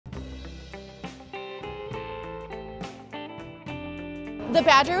The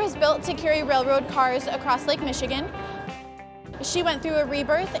Badger was built to carry railroad cars across Lake Michigan. She went through a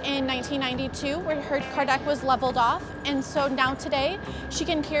rebirth in 1992 where her car deck was leveled off, and so now today she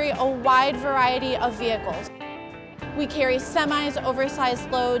can carry a wide variety of vehicles. We carry semis,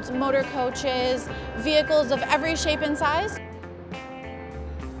 oversized loads, motor coaches, vehicles of every shape and size.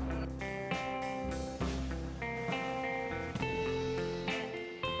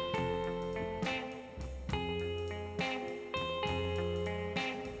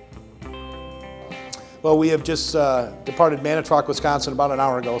 Well, we have just departed Manitowoc, Wisconsin about an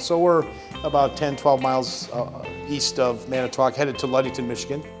hour ago, so we're about 10-12 miles east of Manitowoc, headed to Ludington,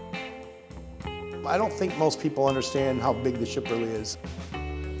 Michigan. I don't think most people understand how big the ship really is.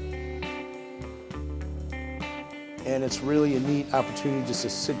 And it's really a neat opportunity just to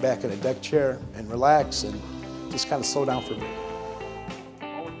sit back in a deck chair and relax and just kind of slow down for a minute.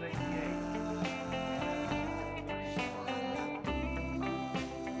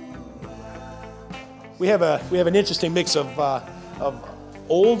 We have an interesting mix of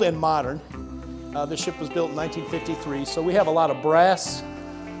old and modern. The ship was built in 1953, so we have a lot of brass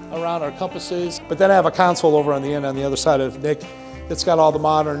around our compasses. But then I have a console over on the end on the other side of Nick that's got all the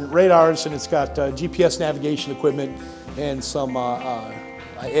modern radars, and it's got GPS navigation equipment and some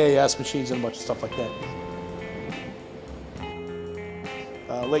AIS machines and a bunch of stuff like that.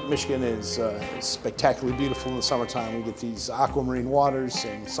 Lake Michigan is spectacularly beautiful in the summertime. We get these aquamarine waters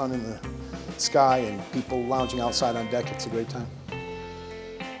and sun in the sky and people lounging outside on deck. It's a great time.